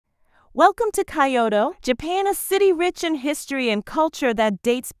Welcome to Kyoto, Japan, a city rich in history and culture that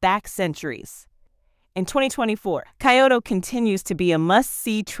dates back centuries. In 2024, Kyoto continues to be a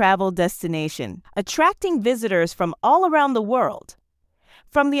must-see travel destination, attracting visitors from all around the world.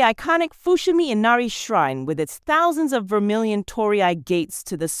 From the iconic Fushimi Inari Shrine with its thousands of vermillion torii gates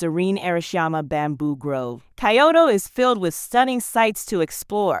to the serene Arashiyama Bamboo Grove, Kyoto is filled with stunning sights to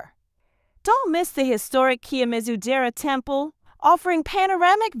explore. Don't miss the historic Kiyomizu-dera Temple, offering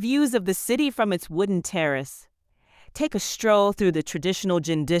panoramic views of the city from its wooden terrace. Take a stroll through the traditional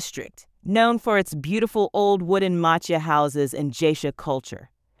Jin district, known for its beautiful old wooden matcha houses and geisha culture.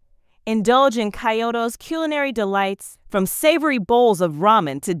 Indulge in Kyoto's culinary delights, from savory bowls of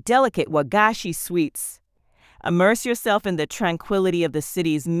ramen to delicate wagashi sweets. Immerse yourself in the tranquility of the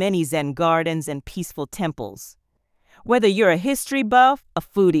city's many Zen gardens and peaceful temples. Whether you're a history buff, a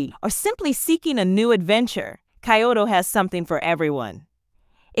foodie, or simply seeking a new adventure, Kyoto has something for everyone.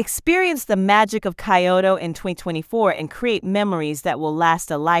 Experience the magic of Kyoto in 2024 and create memories that will last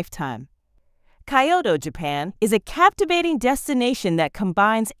a lifetime. Kyoto, Japan, is a captivating destination that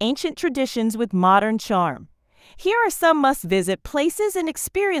combines ancient traditions with modern charm. Here are some must-visit places and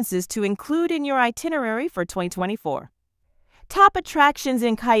experiences to include in your itinerary for 2024. Top attractions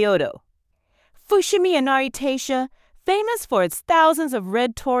in Kyoto. Fushimi Inari Taisha, famous for its thousands of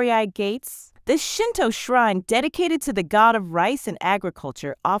red torii gates. This Shinto shrine dedicated to the god of rice and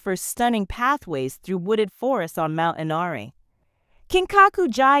agriculture offers stunning pathways through wooded forests on Mount Inari.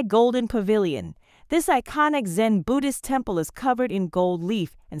 Kinkaku-ji Golden Pavilion. This iconic Zen Buddhist temple is covered in gold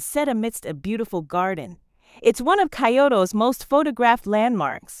leaf and set amidst a beautiful garden. It's one of Kyoto's most photographed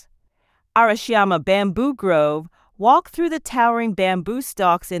landmarks. Arashiyama Bamboo Grove. Walk through the towering bamboo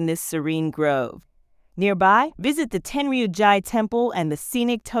stalks in this serene grove. Nearby, visit the Tenryuji Temple and the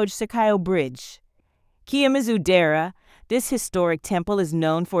scenic Tojisakayo Bridge. Kiyomizu-dera. This historic temple is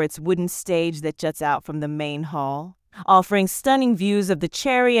known for its wooden stage that juts out from the main hall, offering stunning views of the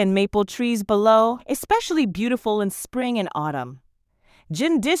cherry and maple trees below, especially beautiful in spring and autumn.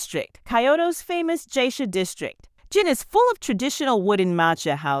 Jin District, Kyoto's famous geisha district. Jin is full of traditional wooden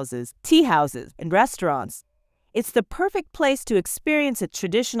matcha houses, tea houses, and restaurants. It's the perfect place to experience a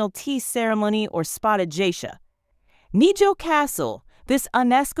traditional tea ceremony or spot a geisha. Nijo Castle. This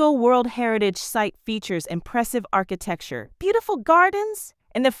UNESCO World Heritage Site features impressive architecture, beautiful gardens,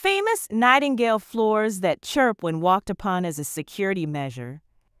 and the famous nightingale floors that chirp when walked upon as a security measure.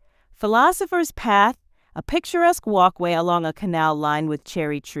 Philosopher's Path, a picturesque walkway along a canal lined with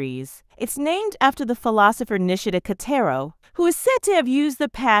cherry trees. It's named after the philosopher Nishida Kotaro, who is said to have used the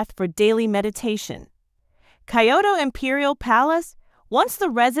path for daily meditation. Kyoto Imperial Palace, once the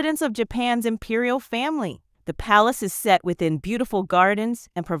residence of Japan's imperial family. The palace is set within beautiful gardens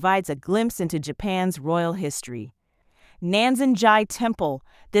and provides a glimpse into Japan's royal history. Nanzenji Temple.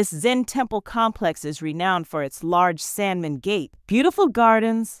 This Zen temple complex is renowned for its large Sanmin Gate, beautiful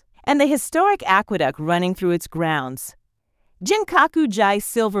gardens, and the historic aqueduct running through its grounds. Jinkaku-ji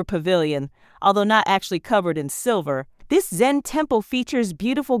Silver Pavilion. Although not actually covered in silver, this Zen temple features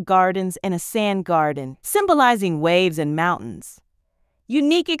beautiful gardens and a sand garden, symbolizing waves and mountains.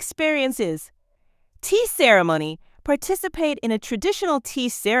 Unique experiences. Tea ceremony. Participate in a traditional tea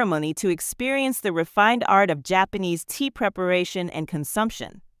ceremony to experience the refined art of Japanese tea preparation and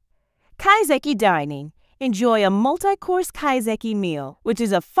consumption. Kaiseki dining. Enjoy a multi-course kaiseki meal, which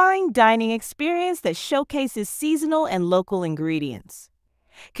is a fine dining experience that showcases seasonal and local ingredients.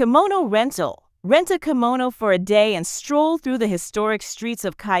 Kimono rental. Rent a kimono for a day and stroll through the historic streets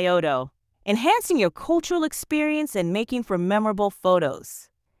of Kyoto, enhancing your cultural experience and making for memorable photos.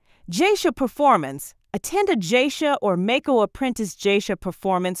 Geisha performance. Attend a geisha or Mako apprentice geisha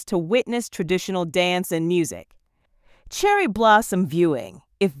performance to witness traditional dance and music. Cherry blossom viewing.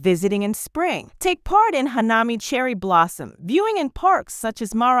 If visiting in spring, take part in Hanami cherry blossom viewing in parks such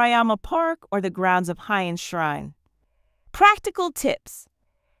as Maruyama Park or the grounds of Heian Shrine. Practical tips.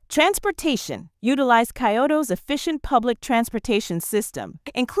 Transportation. Utilize Kyoto's efficient public transportation system,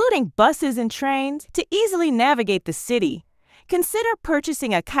 including buses and trains, to easily navigate the city. Consider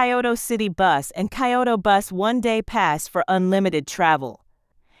purchasing a Kyoto City Bus and Kyoto Bus one-day pass for unlimited travel.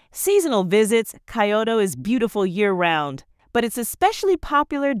 Seasonal visits. Kyoto is beautiful year-round, but it's especially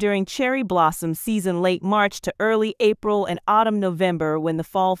popular during cherry blossom season late March to early April and autumn-November when the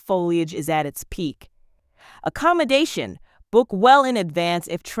fall foliage is at its peak. Accommodation. Book well in advance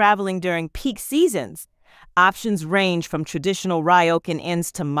if traveling during peak seasons. Options range from traditional ryokan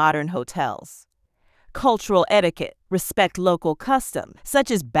inns to modern hotels. Cultural etiquette. Respect local custom,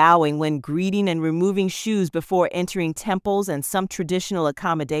 such as bowing when greeting and removing shoes before entering temples and some traditional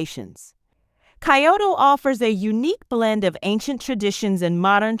accommodations. Kyoto offers a unique blend of ancient traditions and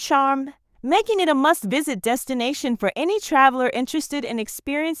modern charm, making it a must-visit destination for any traveler interested in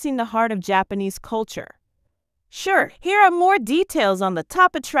experiencing the heart of Japanese culture. Sure, here are more details on the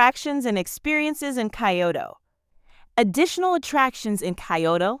top attractions and experiences in Kyoto. Additional attractions in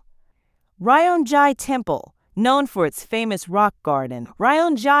Kyoto: Ryonjai Temple. Known for its famous rock garden,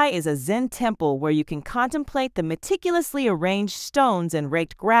 Ryonjai is a Zen temple where you can contemplate the meticulously arranged stones and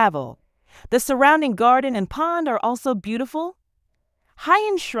raked gravel. The surrounding garden and pond are also beautiful.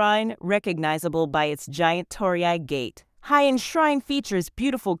 Heian Shrine, recognizable by its giant torii gate. Heian Shrine features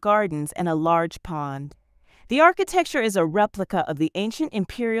beautiful gardens and a large pond. The architecture is a replica of the ancient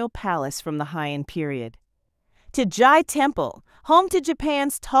imperial palace from the Heian period. Tejai Temple, home to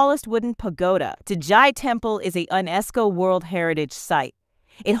Japan's tallest wooden pagoda. Tejai Temple is a UNESCO World Heritage Site.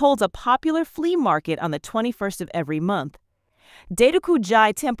 It holds a popular flea market on the 21st of every month.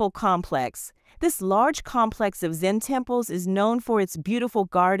 Daitokujai Temple Complex. This large complex of Zen temples is known for its beautiful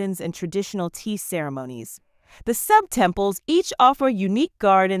gardens and traditional tea ceremonies. The sub-temples each offer unique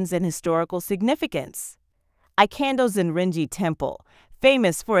gardens and historical significance. Ikando Zenrinji Temple,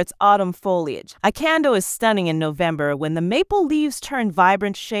 famous for its autumn foliage. Ikando is stunning in November when the maple leaves turn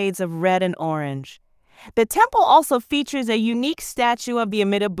vibrant shades of red and orange. The temple also features a unique statue of the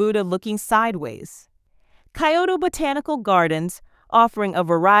Amida Buddha looking sideways. Kyoto Botanical Gardens, offering a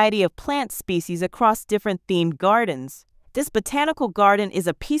variety of plant species across different themed gardens. This botanical garden is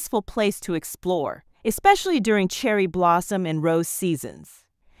a peaceful place to explore, especially during cherry blossom and rose seasons.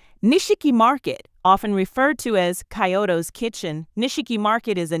 Nishiki Market, often referred to as Kyoto's Kitchen, Nishiki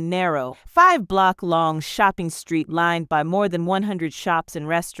Market is a narrow, 5-block-long shopping street lined by more than 100 shops and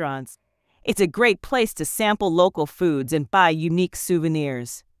restaurants. It's a great place to sample local foods and buy unique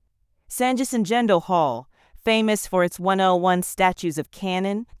souvenirs. Sanjusan Gendo Hall, famous for its 101 statues of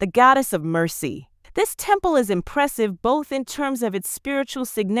Kannon, the goddess of mercy. This temple is impressive both in terms of its spiritual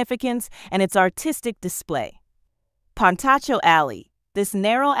significance and its artistic display. Pontacho Alley. This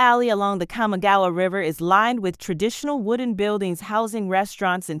narrow alley along the Kamigawa River is lined with traditional wooden buildings housing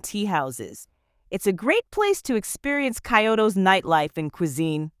restaurants and tea houses. It's a great place to experience Kyoto's nightlife and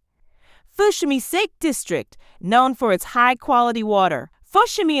cuisine. Fushimi Sake District, known for its high-quality water.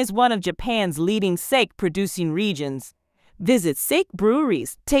 Fushimi is one of Japan's leading sake-producing regions. Visit sake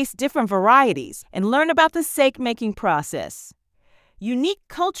breweries, taste different varieties, and learn about the sake-making process. Unique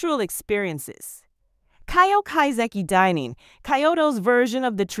cultural experiences. Kyo Kaiseki Dining. Kyoto's version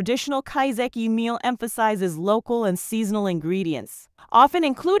of the traditional kaiseki meal emphasizes local and seasonal ingredients, often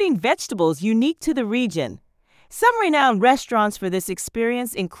including vegetables unique to the region. Some renowned restaurants for this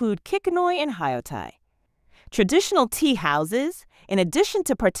experience include Kikanoi and Hayotai. Traditional tea houses. In addition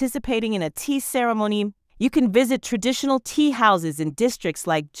to participating in a tea ceremony, you can visit traditional tea houses in districts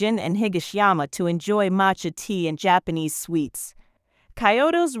like Jin and Higashiyama to enjoy matcha tea and Japanese sweets.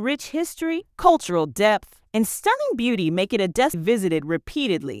 Kyoto's rich history, cultural depth, and stunning beauty make it a destination visited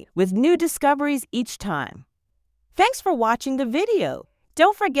repeatedly, with new discoveries each time. Thanks for watching the video.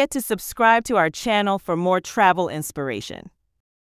 Don't forget to subscribe to our channel for more travel inspiration.